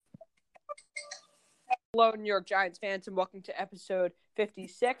Hello, New York Giants fans, and welcome to episode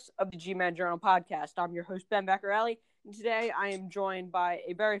 56 of the G-Man Journal podcast. I'm your host, Ben Vaccarelli, and today I am joined by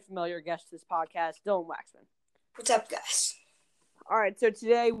a very familiar guest to this podcast, Dylan Waxman. What's up, guys? All right, so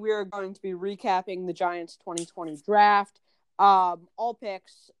today we are going to be recapping the Giants' 2020 draft. All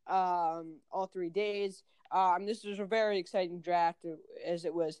picks, all 3 days. This was a very exciting draft, as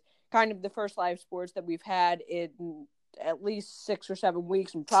it was kind of the first live sports that we've had in at least 6 or 7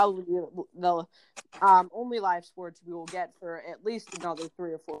 weeks, and probably the only live sports we will get for at least another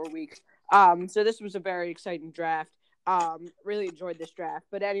 3 or 4 weeks. So this was a very exciting draft. Really enjoyed this draft.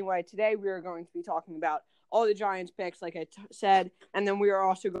 But anyway, today we are going to be talking about all the Giants picks, like I said, and then we are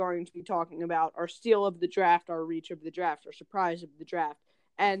also going to be talking about our steal of the draft, our reach of the draft, our surprise of the draft,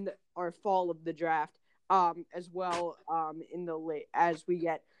 and our fall of the draft, as well, in the late as we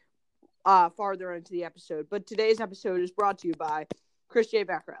get farther into the episode. But today's episode is brought to you by Chris J.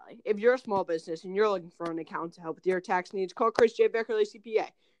 Vaccarelli. If you're a small business and you're looking for an accountant to help with your tax needs, call Chris J. Vaccarelli CPA.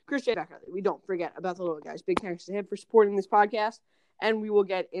 Chris J. Vaccarelli. We don't forget about the little guys. Big thanks to him for supporting this podcast, and we will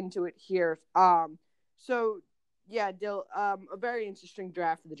get into it here. So, yeah, Dill, a very interesting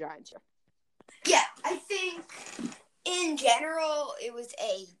draft for the Giants here. Yeah, I think in general it was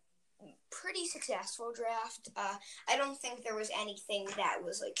a pretty successful draft. I don't think there was anything that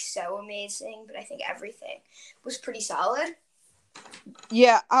was so amazing, but I think everything was pretty solid.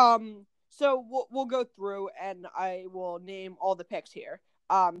 Yeah. So we'll go through, and I will name all the picks here.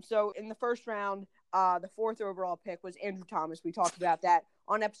 So in the first round, the 4th overall pick was Andrew Thomas. We talked about that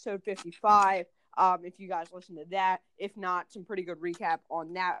on episode 55. If you guys listen to that, if not, some pretty good recap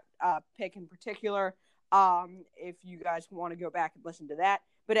on that pick in particular. If you guys want to go back and listen to that.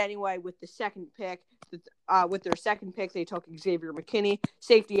 But anyway, with the second pick, they took Xavier McKinney,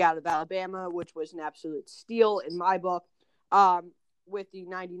 safety out of Alabama, which was an absolute steal in my book. With the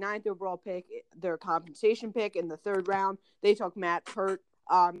 99th overall pick, their compensation pick in the 3rd round, they took Matt Peart,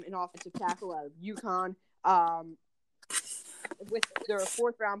 an offensive tackle out of UConn. With their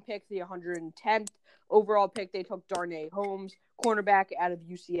 4th round pick, the 110th overall pick, they took Darnay Holmes, cornerback out of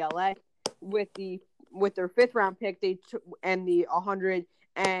UCLA. With their 5th round pick, and the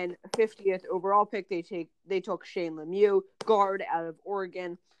 150th overall pick, they took Shane Lemieux, guard out of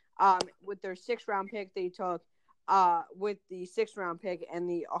Oregon. With their 6th round pick, they took with the 6th round pick and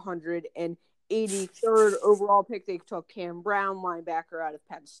the 183rd overall pick, they took Cam Brown, linebacker out of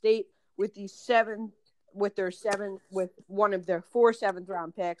Penn State. With one of their 4 7th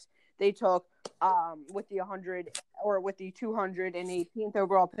round picks, they took with the 218th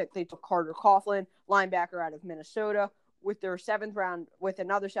overall pick, they took Carter Coughlin, linebacker out of Minnesota. With another 7th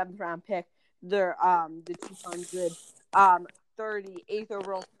round pick, the 238th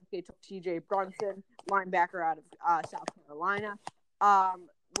overall pick, they took T.J. Brunson, linebacker out of South Carolina.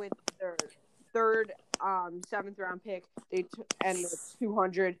 With their 3rd 7th round pick, and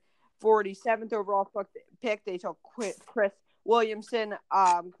the 247th overall pick, they took Chris Williamson,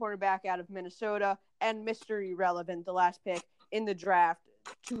 cornerback out of Minnesota, and Mr. Irrelevant, the last pick in the draft,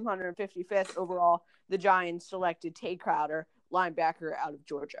 255th overall, the Giants selected Tate Crowder, linebacker out of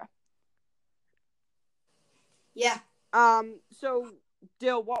Georgia. Yeah. So,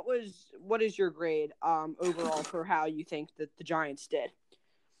 Dill, what is your grade overall for how you think that the Giants did?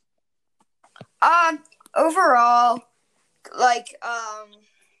 Overall, I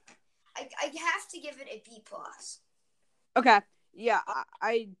have to give it a B+. Okay. Yeah,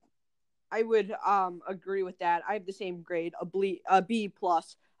 I would agree with that. I have the same grade, a B+,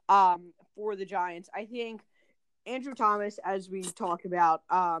 for the Giants. I think Andrew Thomas, as we talked about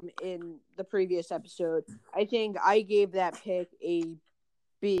in the previous episode, I think I gave that pick a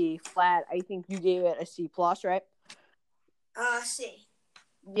B flat. I think you gave it a C+, right? C.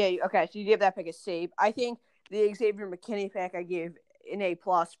 Yeah, okay, so you gave that pick a C. I think the Xavier McKinney pick I gave an A+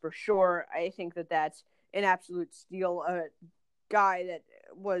 for sure. I think that's an absolute steal. A guy that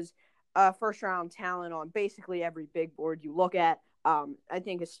was a first-round talent on basically every big board you look at. I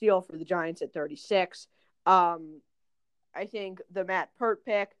think a steal for the Giants at 36. I think the Matt Peart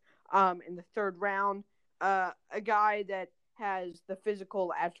pick in the 3rd round, a guy that has the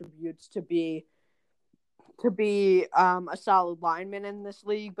physical attributes to be a solid lineman in this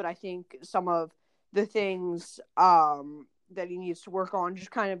league, but I think some of the things that he needs to work on,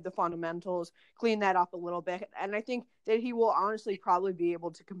 just kind of the fundamentals, clean that up a little bit. And I think that he will honestly probably be able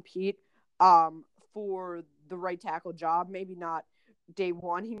to compete for the right tackle job. Maybe not day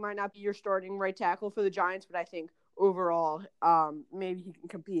one. He might not be your starting right tackle for the Giants, but I think overall, maybe he can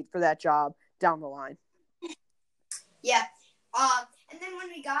compete for that job down the line. Yeah. And then when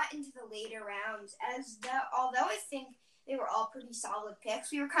we got into the later rounds, although I think they were all pretty solid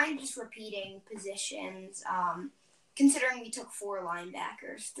picks. We were kind of just repeating positions, considering we took 4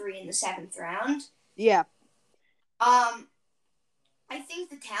 linebackers, 3 in the 7th round. Yeah. I think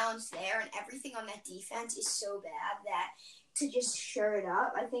the talent's there, and everything on that defense is so bad that to just shore it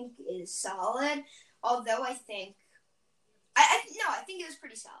up, I think is solid. Although I think, I think it was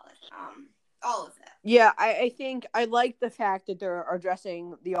pretty solid. All of it. Yeah, I think I like the fact that they're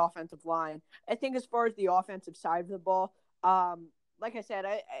addressing the offensive line. I think as far as the offensive side of the ball, like I said,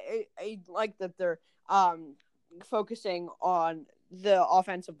 I like that they're focusing on the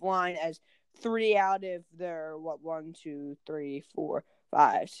offensive line as 3 out of their 1, 2, 3, 4,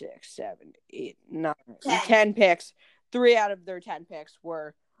 5, 6, 7, 8, 9, 10 picks. 3 out of their 10 picks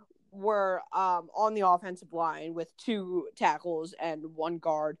were on the offensive line with 2 tackles and 1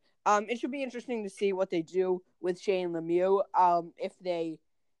 guard. It should be interesting to see what they do with Shane Lemieux. If they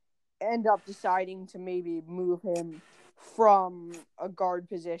end up deciding to maybe move him from a guard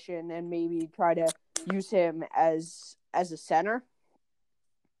position and maybe try to use him as a center.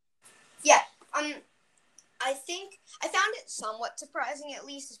 Yeah. I think I found it somewhat surprising, at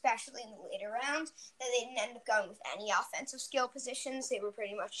least, especially in the later rounds, that they didn't end up going with any offensive skill positions. They were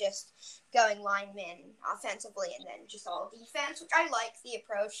pretty much just going linemen offensively and then just all defense, which I like the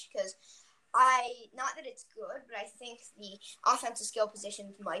approach because not that it's good, but I think the offensive skill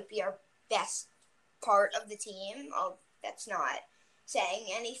positions might be our best part of the team. That's not saying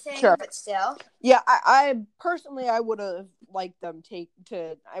anything, sure, but still. Yeah, I personally, I would have liked to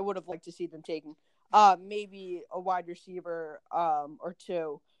see them taking maybe a wide receiver or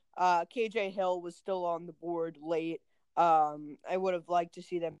 2. KJ Hill was still on the board late. I would have liked to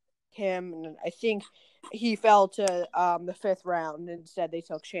see him, and I think he fell to the 5th round. Instead, they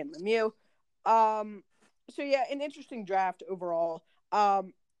took Shane Lemieux. So yeah, an interesting draft overall. I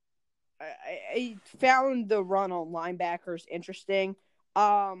found the run on linebackers interesting.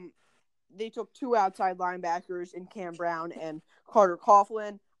 They took 2 outside linebackers in Cam Brown and Carter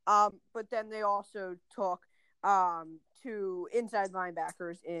Coughlin. But then they also took 2 inside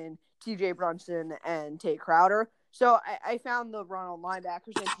linebackers in TJ Brunson and Tate Crowder. So I found the run on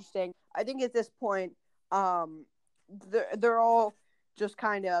linebackers interesting. I think at this point, they're all just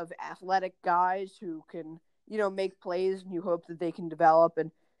kind of athletic guys who can, make plays, and you hope that they can develop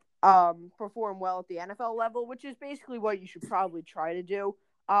and perform well at the NFL level, which is basically what you should probably try to do.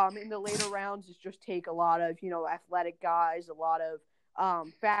 In the later rounds is just take a lot of, athletic guys, a lot of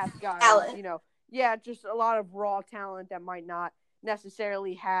fast guys, talent. Just a lot of raw talent that might not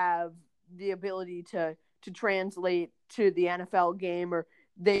necessarily have the ability to translate to the NFL game, or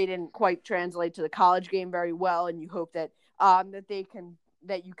they didn't quite translate to the college game very well, and you hope that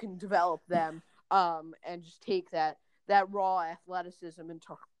that you can develop them and just take that raw athleticism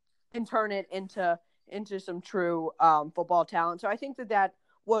and turn it into some true football talent. So I think that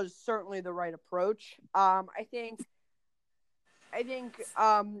was certainly the right approach. I think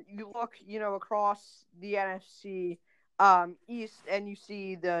you look, across the NFC East, and you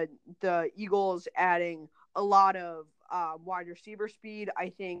see the Eagles adding a lot of wide receiver speed. I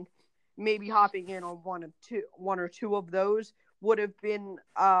think maybe hopping in on one or two of those would have been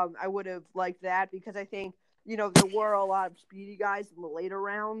I would have liked that, because I think there were a lot of speedy guys in the later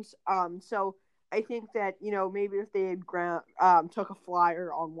rounds. So I think that maybe if they had took a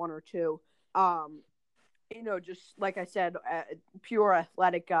flyer on 1 or 2. Just like I said, pure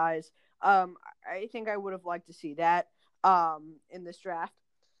athletic guys. I think I would have liked to see that in this draft.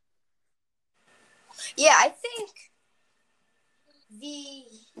 Yeah, I think the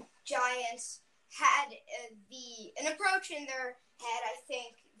Giants had an approach in their head. I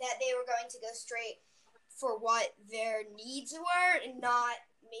think that they were going to go straight for what their needs were, and not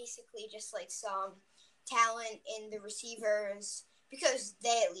basically just like some talent in the receivers, because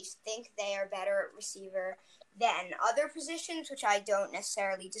they at least think they are better at receiver than other positions, which I don't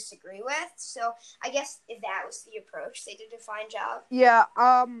necessarily disagree with. So I guess if that was the approach, they did a fine job. Yeah,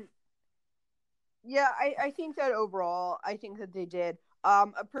 I think that overall, I think that they did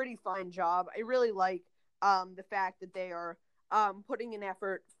a pretty fine job. I really like the fact that they are putting an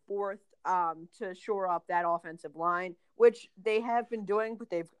effort forth to shore up that offensive line, which they have been doing, but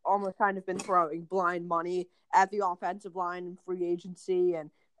they've almost kind of been throwing blind money at the offensive line in free agency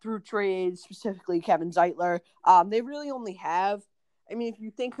and through trades, specifically Kevin Zeitler. They really only have, if you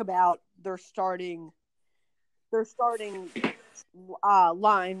think about their starting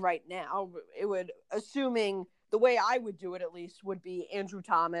line right now, it would, assuming the way I would do it at least, would be Andrew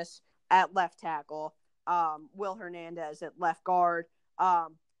Thomas at left tackle, Will Hernandez at left guard,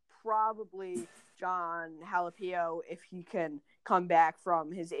 probably John Halapio if he can come back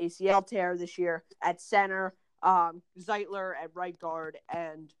from his ACL tear this year at center, Zeitler at right guard,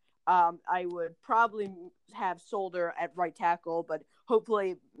 and I would probably have Solder at right tackle, but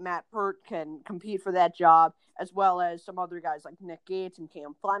hopefully Matt Pert can compete for that job, as well as some other guys like Nick Gates and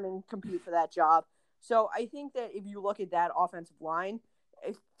Cam Fleming compete for that job. So I think that if you look at that offensive line,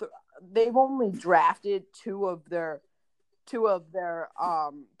 they've only drafted two of their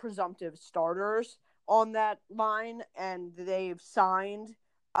presumptive starters on that line, and they've signed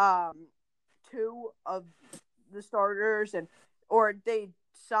two of the starters, they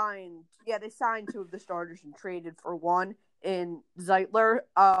signed two of the starters and traded for one in Zeitler.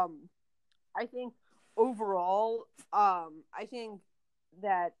 I think overall, I think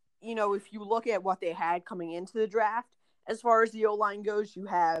that, if you look at what they had coming into the draft, as far as the O line goes, you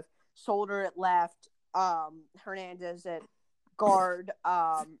have Solder at left, Hernandez at guard,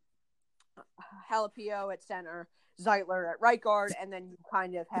 Halapio at center, Zeitler at right guard, and then you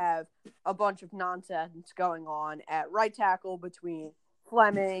kind of have a bunch of nonsense going on at right tackle between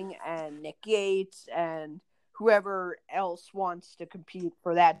Fleming and Nick Gates and whoever else wants to compete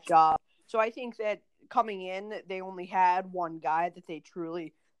for that job. So I think that coming in, they only had one guy that they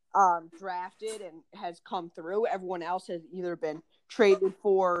truly drafted and has come through. Everyone else has either been traded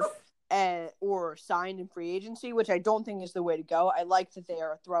for or signed in free agency, which I don't think is the way to go. I like that they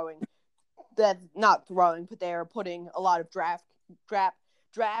are but they are putting a lot of draft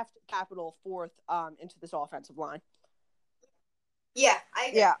capital forth into this offensive line. Yeah, I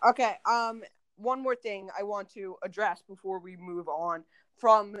agree. Yeah, okay. One more thing I want to address before we move on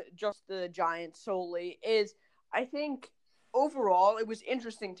from just the Giants solely is, I think overall it was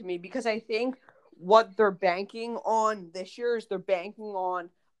interesting to me because I think what they're banking on this year is they're banking on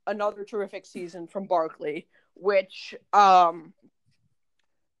another terrific season from Barkley, which I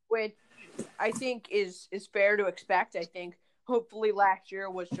think is fair to expect. I think hopefully last year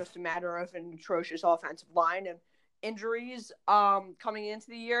was just a matter of an atrocious offensive line and injuries coming into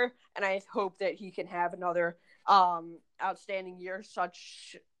the year, and I hope that he can have another outstanding year,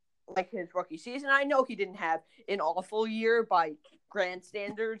 such like his rookie season. I know he didn't have an awful year by grand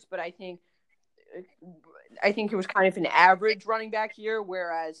standards, but I think it was kind of an average running back year,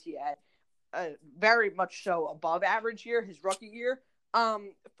 whereas he had a very much so above average year his rookie year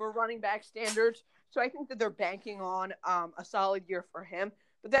for running back standards. So I think that they're banking on a solid year for him.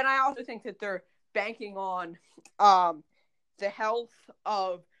 But then I also think that they're banking on the health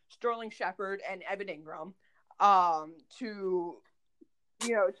of Sterling Shepard and Evan Ingram to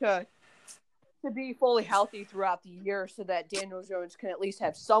be fully healthy throughout the year so that Daniel Jones can at least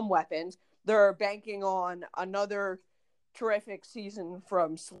have some weapons. They're banking on another terrific season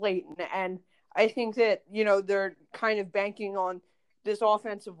from Slayton. And I think that, they're kind of banking on this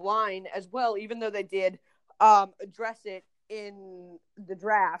offensive line as well, even though they did address it in the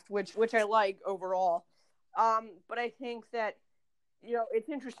draft, which I like overall. But I think that, it's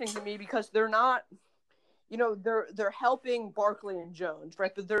interesting to me because they're not, they're helping Barkley and Jones,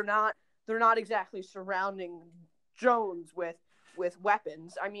 right? But they're not exactly surrounding Jones with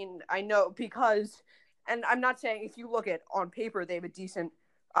weapons. I mean, I know because, and I'm not saying if you look at on paper they have a decent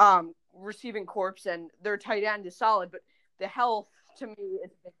receiving corps and their tight end is solid, but the health to me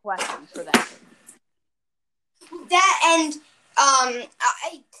is a big question for that. That and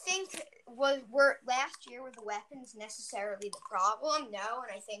I think were last year were the weapons necessarily the problem? No,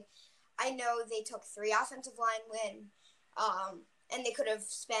 and I know they took 3 offensive linemen, and they could have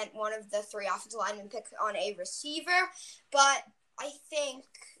spent one of the 3 offensive linemen pick on a receiver, but I think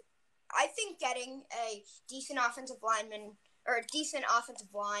getting a decent offensive lineman or a decent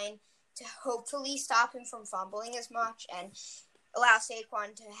offensive line to hopefully stop him from fumbling as much and allow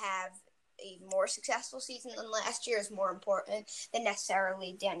Saquon to have a more successful season than last year is more important than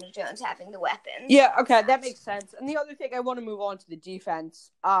necessarily Daniel Jones having the weapons. Yeah, okay, that makes sense. And the other thing I want to move on to the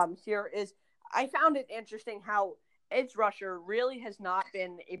defense here is I found it interesting how edge rusher really has not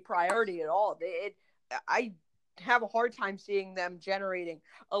been a priority at all. I have a hard time seeing them generating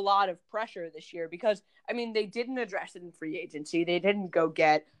a lot of pressure this year because, I mean, they didn't address it in free agency. They didn't go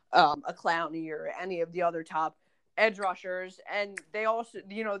get a Clowney or any of the other top edge rushers, and they also,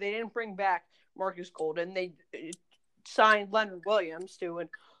 they didn't bring back Marcus Golden. They signed Leonard Williams to an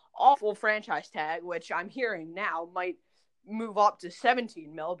awful franchise tag, which I'm hearing now might move up to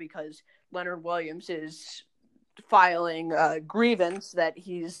 $17 million because Leonard Williams is filing a grievance that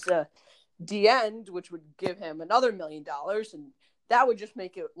he's DN'd, which would give him another $1 million, and that would just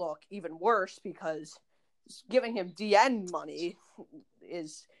make it look even worse because giving him DN money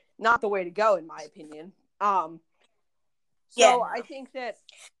is not the way to go, in my opinion. So I think that,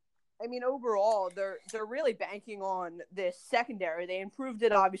 I mean, overall, they're really banking on this secondary. They improved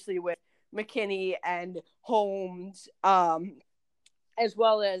it, obviously, with McKinney and Holmes, as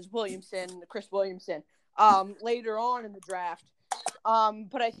well as Chris Williamson, later on in the draft.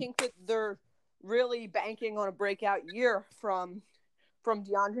 But I think that they're really banking on a breakout year from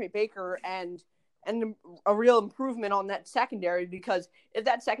DeAndre Baker and a real improvement on that secondary, because if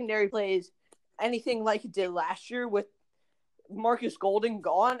that secondary plays anything like it did last year with Marcus Golden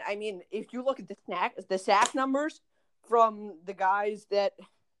gone, I mean, if you look at the sack numbers from the guys that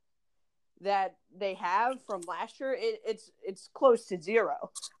they have from last year, it's close to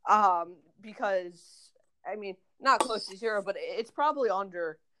zero. Because I mean, not close to zero, but it's probably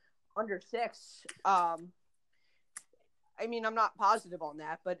under 6. I mean, I'm not positive on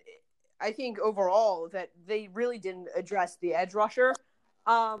that, but I think overall that they really didn't address the edge rusher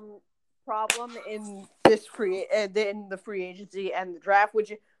problem in the free agency and the draft,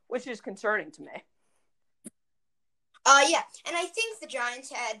 which is concerning to me. Yeah, and I think the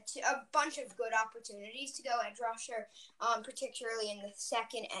Giants had a bunch of good opportunities to go edge rusher, particularly in the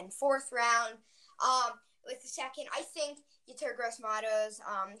second and fourth round. With the second, I think Yetur Gross-Matos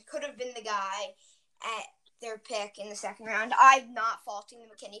could have been the guy at their pick in the second round. I'm not faulting the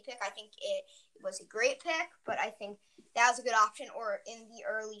McKinney pick. I think it was a great pick, but I think that was a good option. Or in the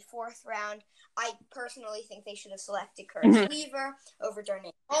early fourth round, I personally think they should have selected Curtis Weaver over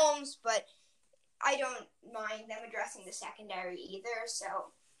Darnay Holmes, but I don't mind them addressing the secondary either. So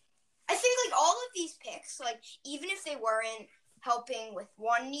I think, like, all of these picks, like, even if they weren't helping with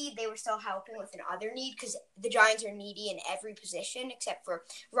one need, they were still helping with another need, because the Giants are needy in every position except for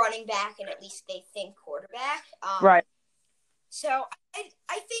running back and at least they think quarterback. Right. So I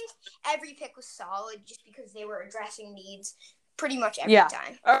think every pick was solid just because they were addressing needs pretty much every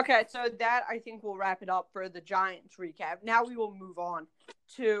time. Okay, so that, I think, will wrap it up for the Giants recap. Now we will move on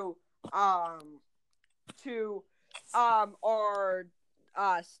to our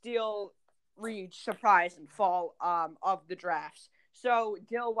steal, reach, surprise, and fall of the drafts. So,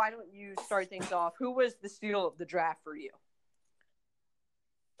 Dill, why don't you start things off? Who was the steal of the draft for you?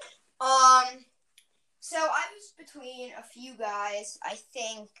 So I was between a few guys. I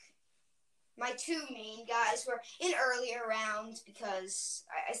think my two main guys were in earlier rounds because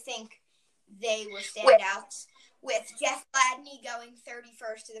I think they were standouts. With Jeff Gladney going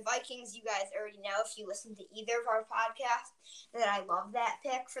 31st to the Vikings, you guys already know if you listen to either of our podcasts that I love that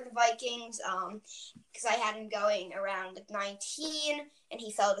pick for the Vikings because I had him going around 19 and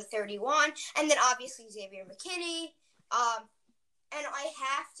he fell to 31. And then obviously Xavier McKinney. And I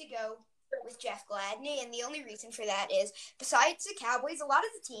have to go with Jeff Gladney, and the only reason for that is besides the Cowboys, a lot of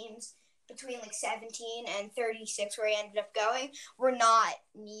the teams between like 17 and 36 where he ended up going were not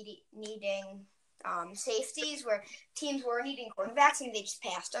needing safeties, where teams were needing quarterbacks and they just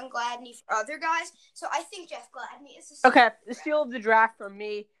passed on Gladney for other guys. So I think Jeff Gladney is the steal of the draft for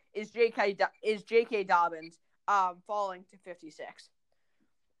me is J.K. Dobbins falling to 56.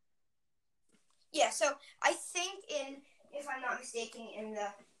 Yeah, so I think if I'm not mistaken, in the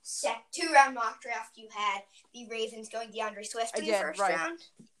 2-round mock draft you had the Ravens going DeAndre Swift in the first round.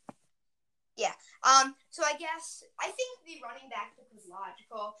 Yeah. So I think the running back pick was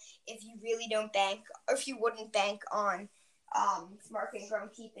logical if you really don't bank, or if you wouldn't bank on Mark Ingram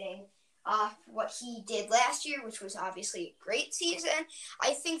keeping what he did last year, which was obviously a great season.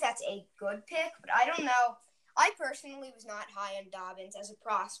 I think that's a good pick, but I don't know. I personally was not high on Dobbins as a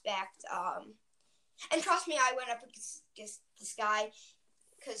prospect. And trust me, I went up against this guy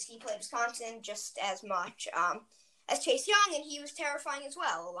because he played Wisconsin just as much as Chase Young, and he was terrifying as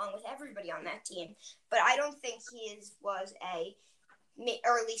well, along with everybody on that team. But I don't think his was a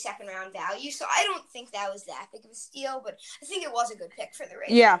early second-round value, so I don't think that was that big of a steal, but I think it was a good pick for the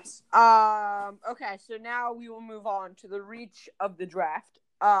Ravens. Yeah. Okay, so now we will move on to the reach of the draft.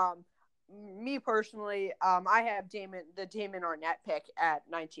 Me personally, I have the Damon Arnette pick at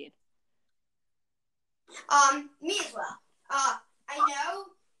 19. Me as well. I know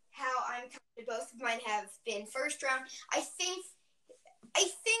how both of mine have been first round. I think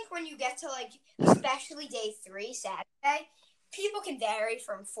when you get to, like, especially day 3, Saturday, people can vary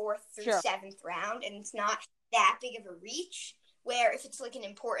from 4th through 7th round, and it's not that big of a reach. Where if it's like an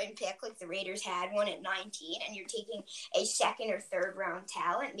important pick, like the Raiders had one at 19, and you're taking a second or third round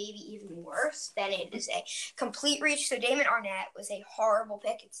talent, maybe even worse, then it is a complete reach. So Damon Arnette was a horrible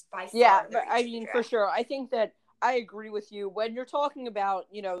pick. It's by far but I mean, for sure. I think that I agree with you when you're talking about,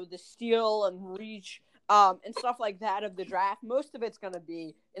 the steal and reach and stuff like that of the draft. Most of it's going to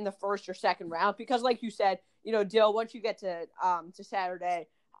be in the first or second round because, like you said, Dill, once you get to Saturday,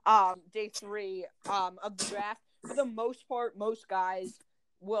 day 3 of the draft, for the most part, most guys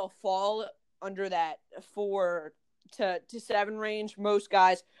will fall under that 4 to 7 range. Most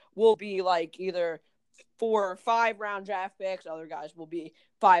guys will be like either 4 or 5 round draft picks. Other guys will be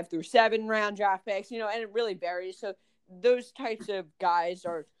 5 through 7 round draft picks, and it really varies. So those types of guys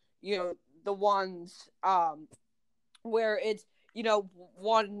are, the ones where it's,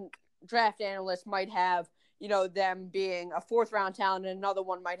 one draft analyst might have, them being a 4th round talent, and another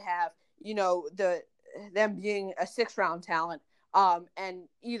one might have, them being a 6th round talent. And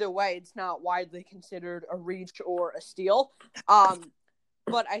either way, it's not widely considered a reach or a steal.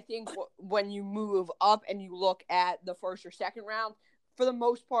 But I think when you move up and you look at the 1st or 2nd round, for the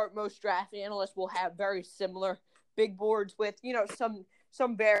most part, most draft analysts will have very similar big boards with,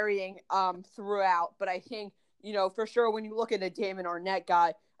 some varying throughout. But I think, for sure, when you look at a Damon Arnette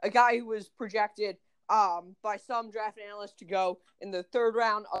guy, a guy who was projected by some draft analysts to go in the 3rd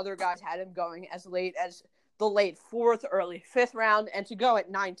round, other guys had him going as late as the late 4th, early 5th round, and to go at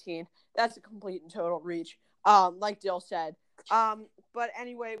 19, that's a complete and total reach, like Dill said. But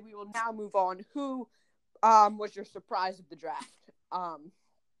anyway, we will now move on. Who was your surprise of the draft?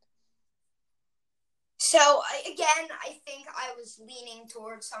 So, again, I think I was leaning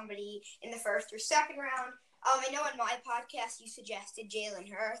towards somebody in the 1st or 2nd round. I know in my podcast you suggested Jalen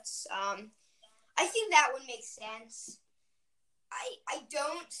Hurts. I think that would make sense. I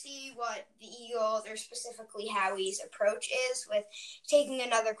don't see what the Eagles, or specifically Howie's approach is with taking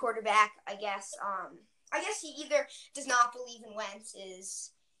another quarterback. I guess he either does not believe in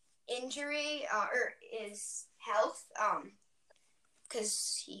Wentz's injury or his health,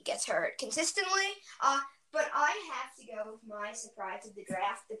 because he gets hurt consistently. But I have to go with my surprise of the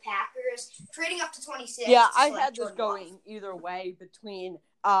draft, the Packers, trading up to 26. Yeah, I had this going either way between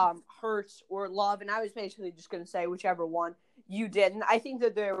Hurts or Love, and I was basically just going to say whichever one you did. And I think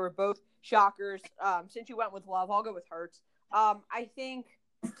that they were both shockers. Since you went with Love, I'll go with Hurts. I think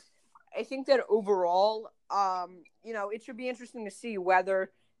that overall, it should be interesting to see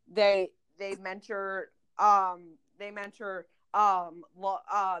whether they mentor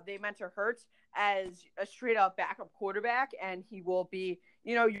Hurts as a straight up backup quarterback, and he will be,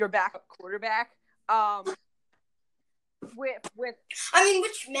 your backup quarterback.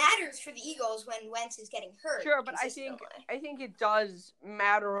 Which matters for the Eagles when Wentz is getting hurt. Sure, but I think it does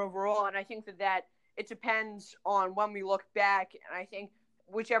matter overall, and I think that it depends on when we look back, and I think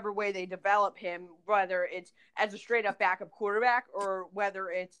whichever way they develop him, whether it's as a straight up backup quarterback or whether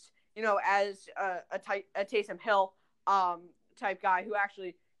it's, as a Taysom Hill type guy who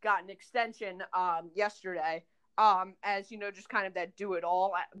actually got an extension yesterday, as just kind of that do it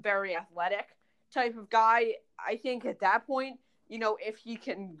all, very athletic type of guy. I think at that point, if he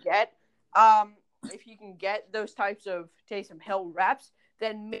can get those types of Taysom Hill reps,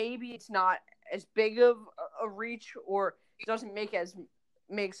 then maybe it's not as big of a reach, or it doesn't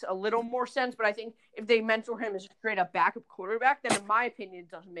makes a little more sense. But I think if they mentor him as a straight up backup quarterback, then in my opinion,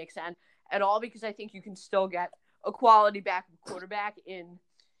 it doesn't make sense at all, because I think you can still get a quality backup quarterback in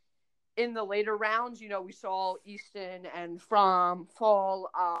the later rounds. We saw Easton and Fromm fall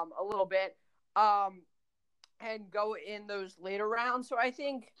a little bit and go in those later rounds. So I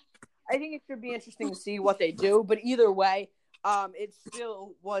think it should be interesting to see what they do. But either way, it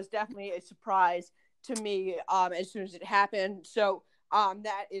still was definitely a surprise to me as soon as it happened. So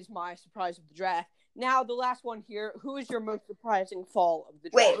that is my surprise of the draft. Now, the last one here. Who is your most surprising fall of the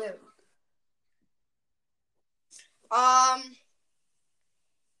draft? Wait.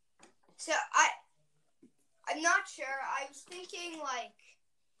 So I'm not sure. I was thinking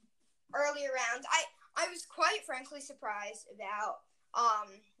earlier rounds. I was quite frankly surprised about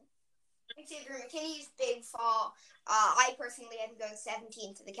Xavier McKinney's big fall. I personally had him going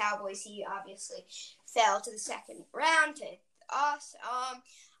 17th to the Cowboys. He obviously fell to the 2nd round to us.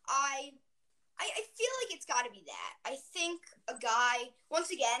 I feel like it's got to be that. I think a guy,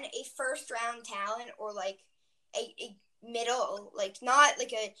 once again, a 1st round talent, or a middle, not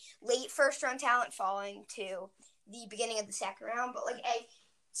a late 1st round talent falling to the beginning of the 2nd round, but a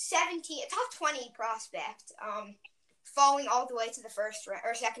top 20 prospect falling all the way to the 1st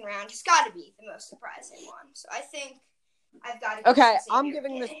or 2nd round has got to be the most surprising one. So I think I've got to. Okay, I'm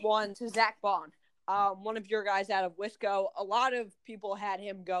giving this one to Zach Bond, one of your guys out of Wisco. A lot of people had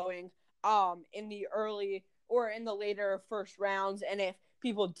him going in the early or in the later 1st rounds, and if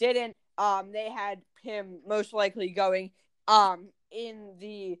people didn't, they had him most likely going in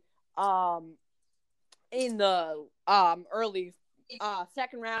the early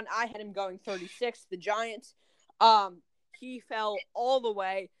 2nd round. I had him going 36th, the Giants. He fell all the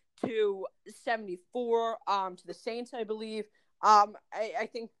way to 74 to the Saints, I believe. I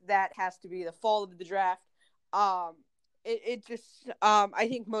think that has to be the fall of the draft. It just I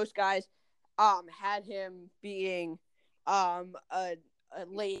think most guys had him being a a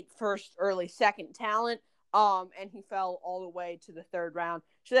late first, early second talent. And he fell all the way to the third round.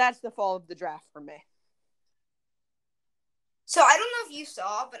 So that's the fall of the draft for me. So I don't know if you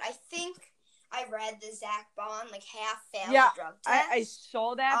saw, but I think I read the Zach Bond half failed the drug test. I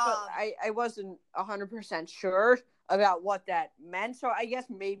saw that, but I wasn't 100% sure about what that meant. So I guess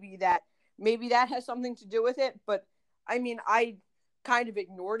maybe that has something to do with it. But I mean, I kind of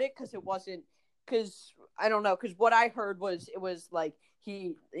ignored it because I don't know, because what I heard was it was like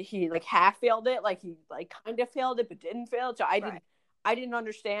he half failed it, like he kind of failed it but didn't fail it. So I didn't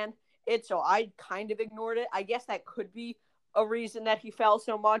understand it, so I kind of ignored it. I guess that could be a reason that he fell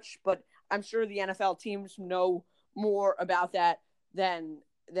so much, but I'm sure the NFL teams know more about that than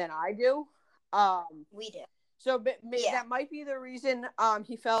I do. We do. So that might be the reason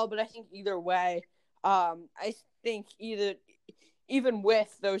he fell, but I think either way, I think even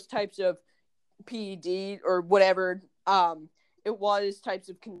with those types of PED or whatever it was types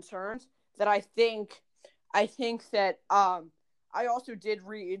of concerns, that I think that I also did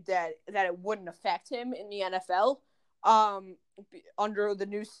read that it wouldn't affect him in the NFL under the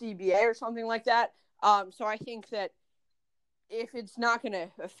new CBA or something like that. So I think that if it's not going to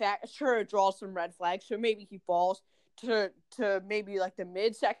affect, sure, it draws some red flags. So maybe he falls to maybe the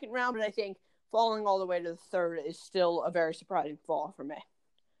mid-second round, but I think falling all the way to the third is still a very surprising fall for me.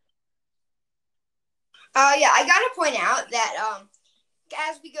 Yeah, I got to point out that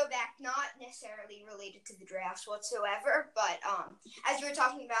as we go back, not necessarily related to the drafts whatsoever, but as you were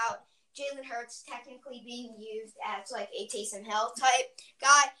talking about Jalen Hurts technically being used as a Taysom Hill type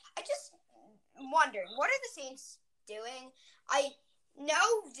guy, I just wondered, what are the Saints doing? I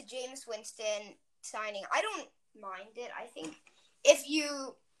know the Jameis Winston signing. I don't mind it. I think if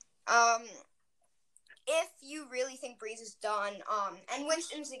you really think Breeze is done, and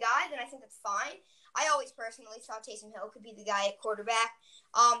Winston's the guy, then I think that's fine. I always personally thought Taysom Hill could be the guy at quarterback.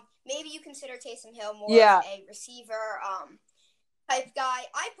 Maybe you consider Taysom Hill more of a receiver type guy.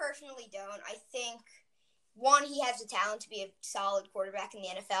 I personally don't. I think, one, he has the talent to be a solid quarterback in the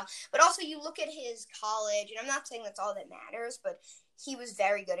NFL, but also you look at his college, and I'm not saying that's all that matters, but he was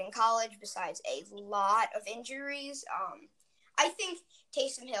very good in college besides a lot of injuries. I think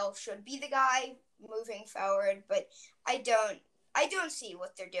Taysom Hill should be the guy moving forward, but I don't see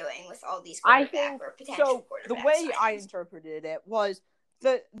what they're doing with all these quarterback or potential quarterback the way signings. I interpreted it was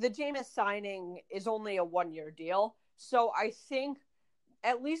the Jameis signing is only a 1-year deal. So I think,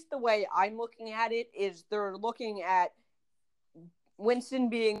 at least the way I'm looking at it, is they're looking at Winston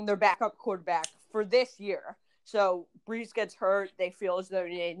being their backup quarterback for this year. So Breeze gets hurt. They feel as though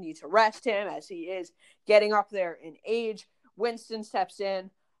they need to rest him as he is getting up there in age. Winston steps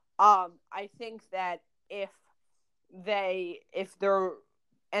in. I think that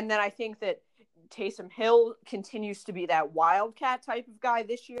and then I think that Taysom Hill continues to be that wildcat type of guy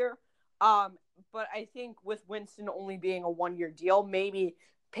this year. But I think with Winston only being a 1-year deal, maybe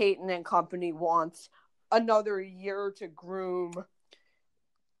Peyton and company wants another year to groom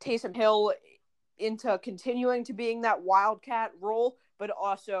Taysom Hill into continuing to being that wildcat role, but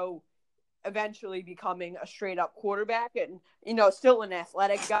also eventually becoming a straight up quarterback and, still an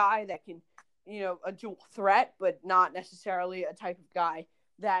athletic guy that can, a dual threat, but not necessarily a type of guy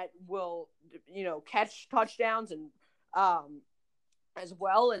that will, catch touchdowns and, as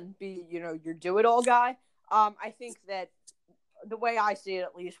well and be, your do-it-all guy. I think that the way I see it,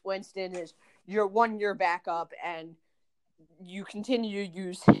 at least, Winston is your 1-year backup, and you continue to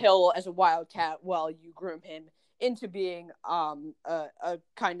use Hill as a wildcat while you groom him into being a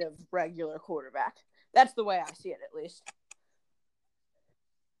kind of regular quarterback. That's the way I see it, at least.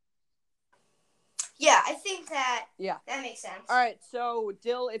 Yeah, I think that makes sense. All right, so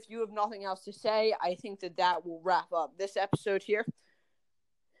Dill, if you have nothing else to say, I think that will wrap up this episode here.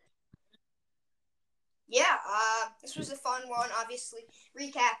 Yeah, this was a fun one. Obviously,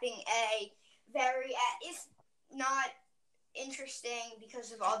 recapping a very, if not interesting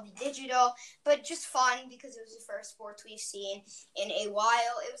because of all the digital, but just fun because it was the first sports we've seen in a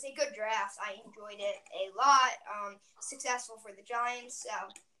while. It was a good draft. I enjoyed it a lot. Successful for the Giants.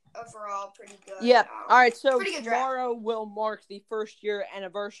 So overall, pretty good. Yeah. All right. So tomorrow will mark the first-year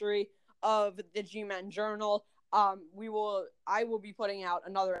anniversary of the G-Men Journal. I will be putting out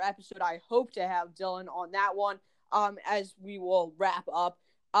another episode. I hope to have Dylan on that one. As we will wrap up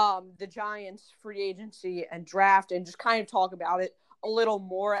the Giants free agency and draft and just kind of talk about it a little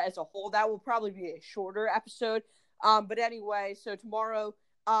more as a whole. That will probably be a shorter episode. But anyway, so tomorrow,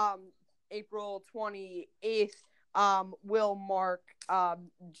 April 28th, will mark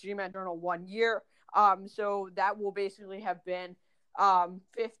G-Men Journal 1 year. So that will basically have been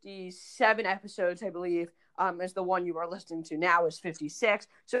 57 episodes, I believe, as the one you are listening to now is 56.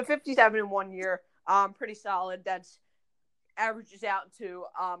 So 57 in 1 year, pretty solid. That's averages out to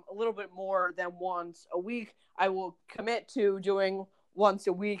a little bit more than once a week. I will commit to doing once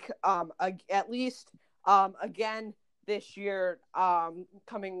a week at least again this year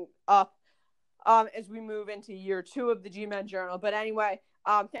coming up as we move into year 2 of the G-Men Journal. But anyway,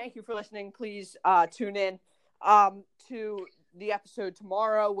 thank you for listening. Please tune in to the episode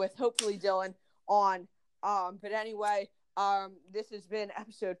tomorrow with hopefully Dylan on. But anyway, this has been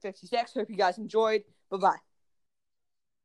episode 56. Hope you guys enjoyed. Bye-bye.